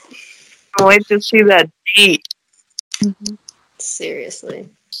 Wait to see that date. Seriously.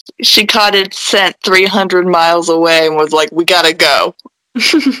 She caught its scent 300 miles away and was like, "We gotta go."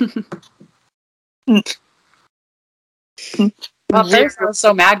 Well, first I was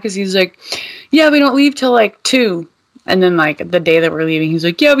so mad because he's like, "Yeah, we don't leave till like 2." And then like the day that we're leaving, he's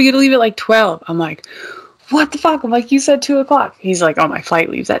like, "Yeah, we gotta leave at like 12." I'm like, "What the fuck?" I'm like, "You said 2 o'clock." He's like, "Oh, my flight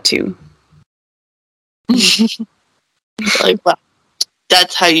leaves at 2." Like, wow,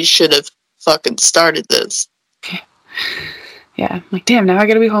 that's how you should have fucking started this. Yeah, I'm like, damn, now I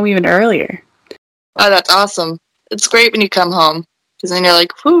gotta be home even earlier. Oh, that's awesome. It's great when you come home because then you're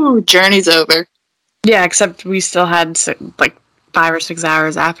like, whew, journey's over. Yeah, except we still had like 5 or 6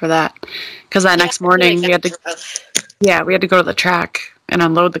 hours after that because that next morning we had to. Yeah, we had to go to the track and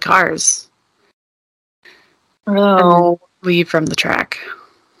unload the cars. Oh, and leave from the track.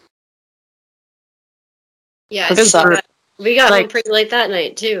 Yeah, we got home pretty late that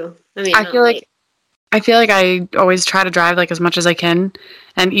night too. I mean, I feel like I always try to drive like as much as I can,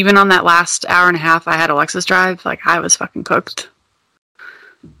 and even on that last hour and a half I had Alexis drive, like I was fucking cooked.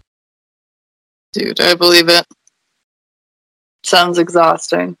 Dude, I believe it. Sounds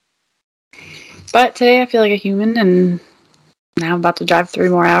exhausting. But today I feel like a human, and now I'm about to drive 3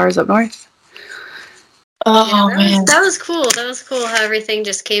 more hours up north. Oh, yeah, man. That was cool. That was cool how everything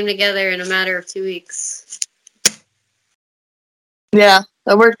just came together in a matter of 2 weeks. Yeah,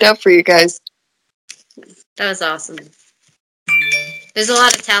 that worked out for you guys. That was awesome. There's a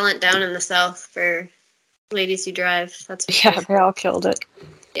lot of talent down in the South for ladies who drive. That's for Yeah, sure. they all killed it.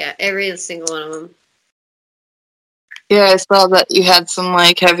 Yeah, every single one of them. Yeah, I saw that you had some,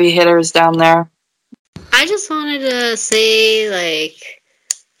 like, heavy hitters down there. I just wanted to say, like,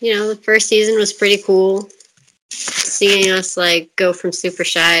 the first season was pretty cool. Seeing us, like, go from super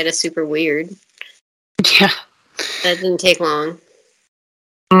shy to super weird. Yeah. That didn't take long.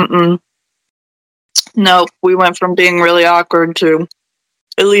 Nope, we went from being really awkward to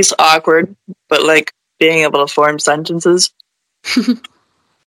at least awkward, but, like, being able to form sentences.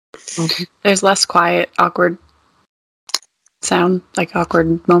 There's less quiet, awkward sound, like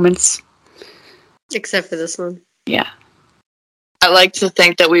awkward moments. Except for this one. Yeah. I like to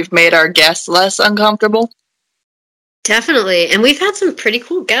think that we've made our guests less uncomfortable. Definitely. And we've had some pretty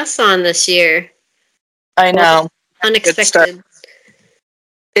cool guests on this year. I know. Unexpected.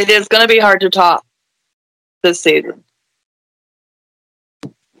 It is going to be hard to top this season.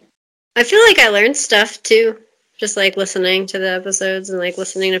 I feel like I learned stuff too. Just like listening to the episodes and like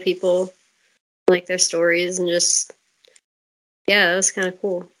listening to people, like their stories, and just, yeah, that was kind of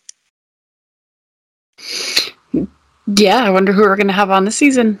cool. Yeah, I wonder who we're going to have on this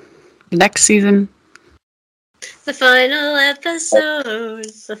season. Next season. The final episode.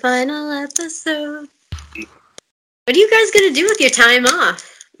 The final episode. What are you guys going to do with your time off?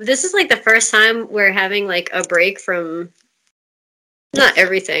 This is like the first time we're having like a break from, not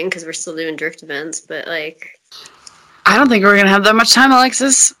everything, because we're still doing drift events, but like... I don't think we're going to have that much time,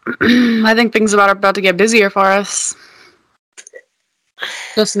 Alexis. I think things are about to get busier for us.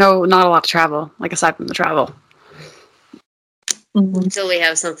 Just not a lot to travel, like aside from the travel. Until we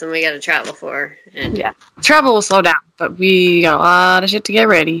have something we got to travel for. And yeah, travel will slow down, but we got a lot of shit to get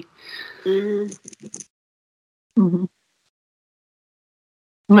ready. Mm-hmm. Mhm.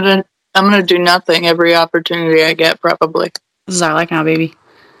 I'm gonna do nothing every opportunity I get, probably. This is our life now, baby.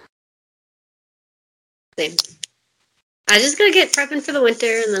 Same. I just gotta get prepping for the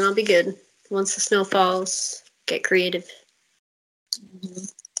winter, and then I'll be good. Once the snow falls, get creative.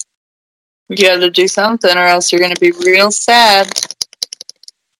 You gotta do something, or else you're gonna be real sad.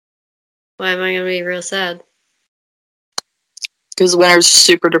 Why am I gonna be real sad? Because winter's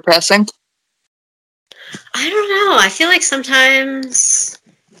super depressing. I don't know. I feel like sometimes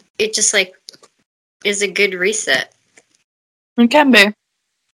it just like is a good reset. It can be.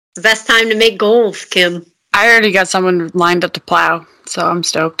 The best time to make goals, Kim. I already got someone lined up to plow, so I'm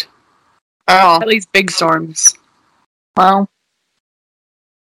stoked. Oh, At least big storms. well,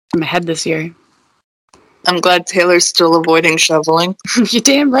 I'm ahead this year. I'm glad Taylor's still avoiding shoveling. You're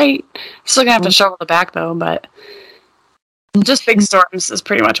damn right. Still gonna have to shovel the back though, but just big storms is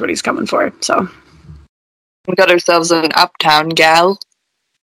pretty much what he's coming for. So, We got ourselves an uptown gal.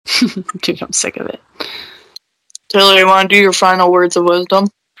 dude, I'm sick of it. Taylor, you want to do your final words of wisdom?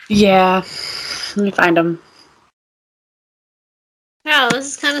 Yeah, let me find him. Wow, this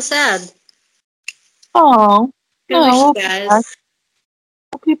is kind of sad. Oh, I miss you guys.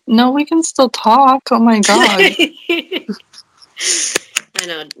 no, we can still talk. Oh my god. I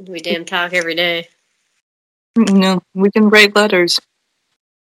know, we damn talk every day. No, we can write letters.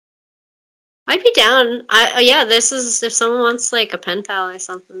 I'd be down. Yeah, this is if someone wants like a pen pal or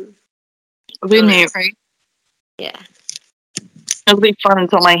something. It'll be neat, right? Yeah. It'll be fun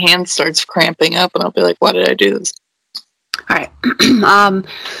until my hand starts cramping up, and I'll be like, "Why did I do this?" All right.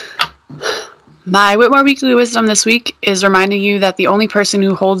 My Whitmore Weekly Wisdom this week is reminding you that the only person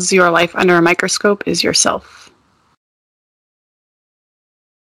who holds your life under a microscope is yourself.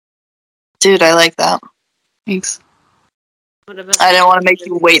 Dude, I like that. Thanks. What about I didn't want to make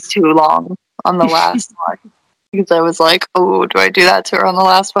you wait too long on the last one because I was like, "Oh, do I do that to her on the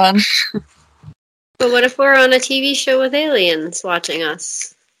last one?" But what if we're on a TV show with aliens watching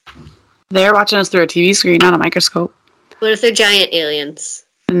us? They're watching us through a TV screen, not a microscope. What if they're giant aliens?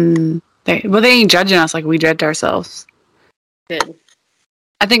 And they ain't judging us like we judge ourselves. Good.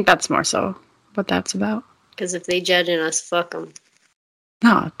 I think that's more so what that's about. Because if they judging us, fuck them.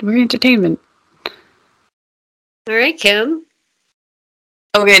 No, we're entertainment. All right, Kim.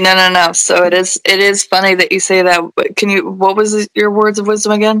 Okay, no. So it is funny that you say that. But what was your words of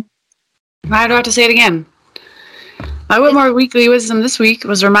wisdom again? I don't have to say it again. My Whitmore Weekly Wisdom this week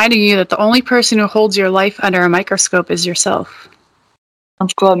was reminding you that the only person who holds your life under a microscope is yourself.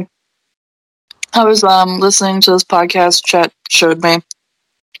 That's good. I was listening to this podcast Chet showed me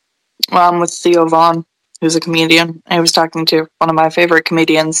with Theo Vaughn, who's a comedian. And he was talking to one of my favorite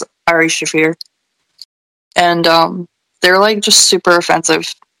comedians, Ari Shafir. And they're like just super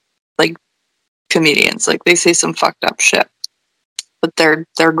offensive like comedians. Like they say some fucked up shit. But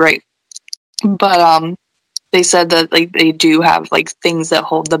they're great. But they said that like they do have like things that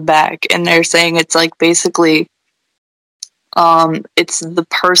hold them back, and they're saying it's like basically it's the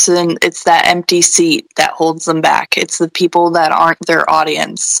person, it's that empty seat that holds them back. It's the people that aren't their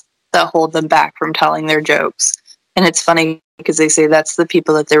audience that hold them back from telling their jokes. And it's funny because they say that's the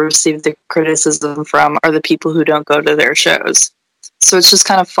people that they receive the criticism from are the people who don't go to their shows. So it's just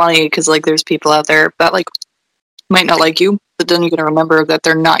kind of funny because like there's people out there that like might not like you, but then you gotta remember that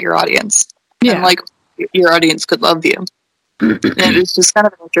they're not your audience. Yeah. And like your audience could love you. And it's just kind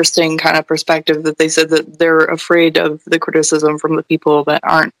of an interesting kind of perspective that they said that they're afraid of the criticism from the people that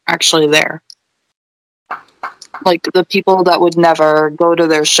aren't actually there. Like the people that would never go to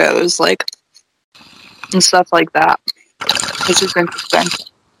their shows, like, and stuff like that. Which is interesting.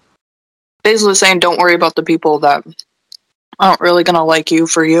 Basically saying don't worry about the people that aren't really going to like you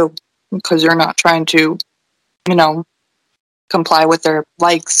for you because you're not trying to, comply with their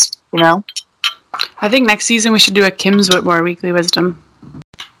likes, I think next season we should do a Kim's Whitmore Weekly Wisdom.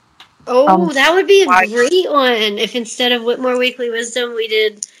 Oh, that would be a great one. If instead of Whitmore Weekly Wisdom, we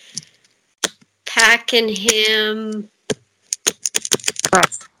did Pack and Ham.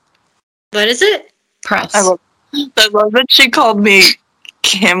 Press. What is it? Press. I love that she called me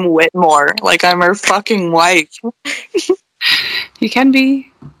Kim Whitmore, like I'm her fucking wife. You can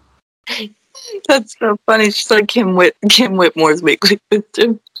be. That's so funny. She's like Kim Whitmore's Weekly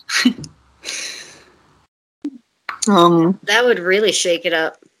Wisdom. That would really shake it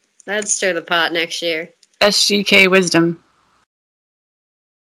up. That'd stir the pot next year. SGK Wisdom.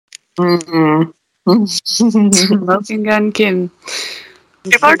 Mm-hmm. Smoking Gun Kim.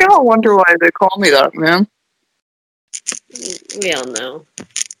 If I gotta wonder why they call me that, man. We all know.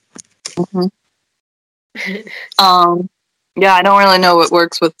 Mm-hmm. Yeah, I don't really know what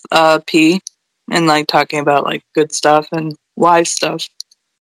works with P. and like talking about like good stuff and wise stuff.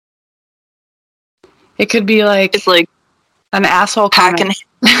 It could be like It's like an asshole comment.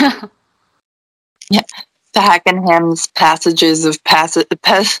 Yeah, Packenham's passages of pessimism.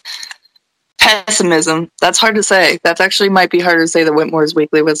 That's hard to say. That actually might be harder to say than Whitmore's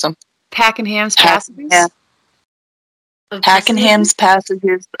weekly wisdom. Packenham's passages? Packenham's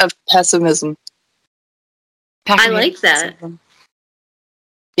passages of pessimism. I like that.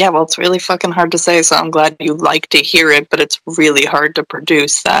 Yeah, well, it's really fucking hard to say, so I'm glad you like to hear it, but it's really hard to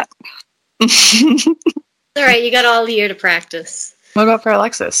produce that. All right, you got all year to practice. What about for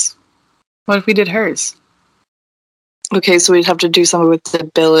Alexis? What if we did hers? Okay, so we'd have to do something with the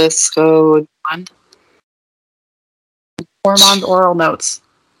Billis, so... Ormond's oral notes.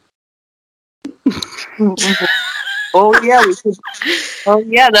 Oh, yeah, we could... Oh,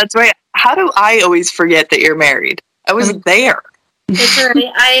 yeah, that's right. How do I always forget that you're married? I was there. It's all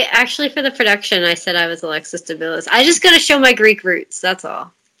right. I actually, for the production, I said I was Alexis Debillis. I just gotta show my Greek roots, that's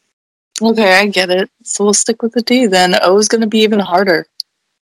all. Okay, I get it. So we'll stick with the D then. O is going to be even harder.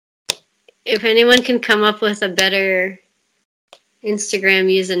 If anyone can come up with a better Instagram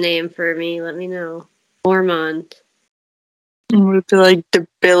username for me, let me know. Ormond. It would be like the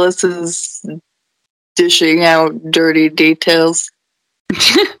Billis is dishing out dirty details.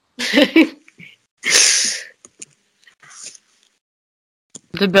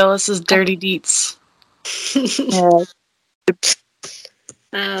 The Billis' dirty deets. Yeah.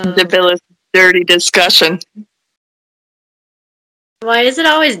 The Billis dirty discussion. Why is it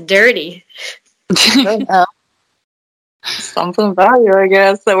always dirty? I don't know. Something about you, I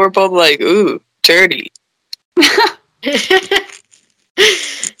guess, that we're both like, ooh, dirty.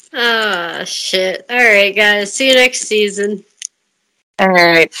 Oh, shit. Alright, guys. See you next season.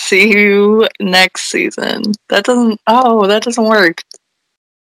 Alright, see you next season. That doesn't work.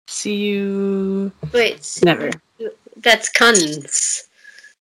 See you... Wait. Never. That's cunts.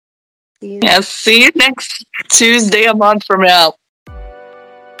 Yeah, see you next Tuesday a month from now.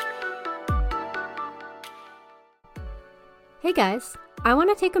 Hey guys, I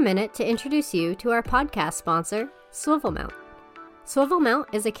want to take a minute to introduce you to our podcast sponsor, Swivel Mount. Swivel Mount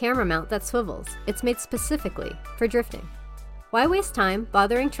is a camera mount that swivels. It's made specifically for drifting. Why waste time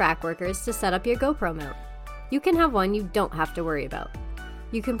bothering track workers to set up your GoPro mount? You can have one you don't have to worry about.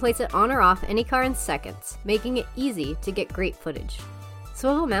 You can place it on or off any car in seconds, making it easy to get great footage.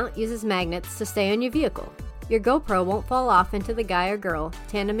 Swivel Mount uses magnets to stay on your vehicle. Your GoPro won't fall off into the guy or girl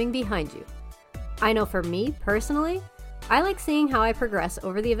tandeming behind you. I know for me, personally, I like seeing how I progress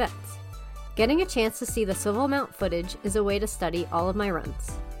over the events. Getting a chance to see the Swivel Mount footage is a way to study all of my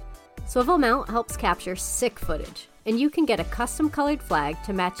runs. Swivel Mount helps capture sick footage, and you can get a custom colored flag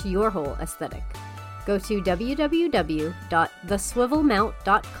to match your whole aesthetic. Go to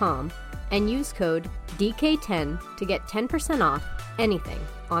www.theswivelmount.com and use code DK10 to get 10% off anything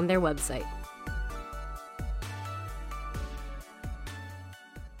on their website.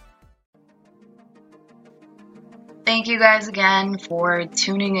 Thank you guys again for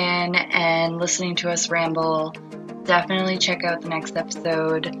tuning in and listening to us ramble. Definitely check out the next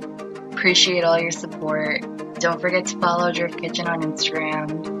episode. Appreciate all your support. Don't forget to follow Drift Kitchen on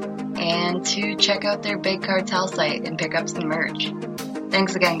Instagram and to check out their Big Cartel site and pick up some merch.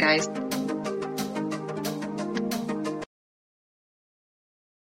 Thanks again, guys.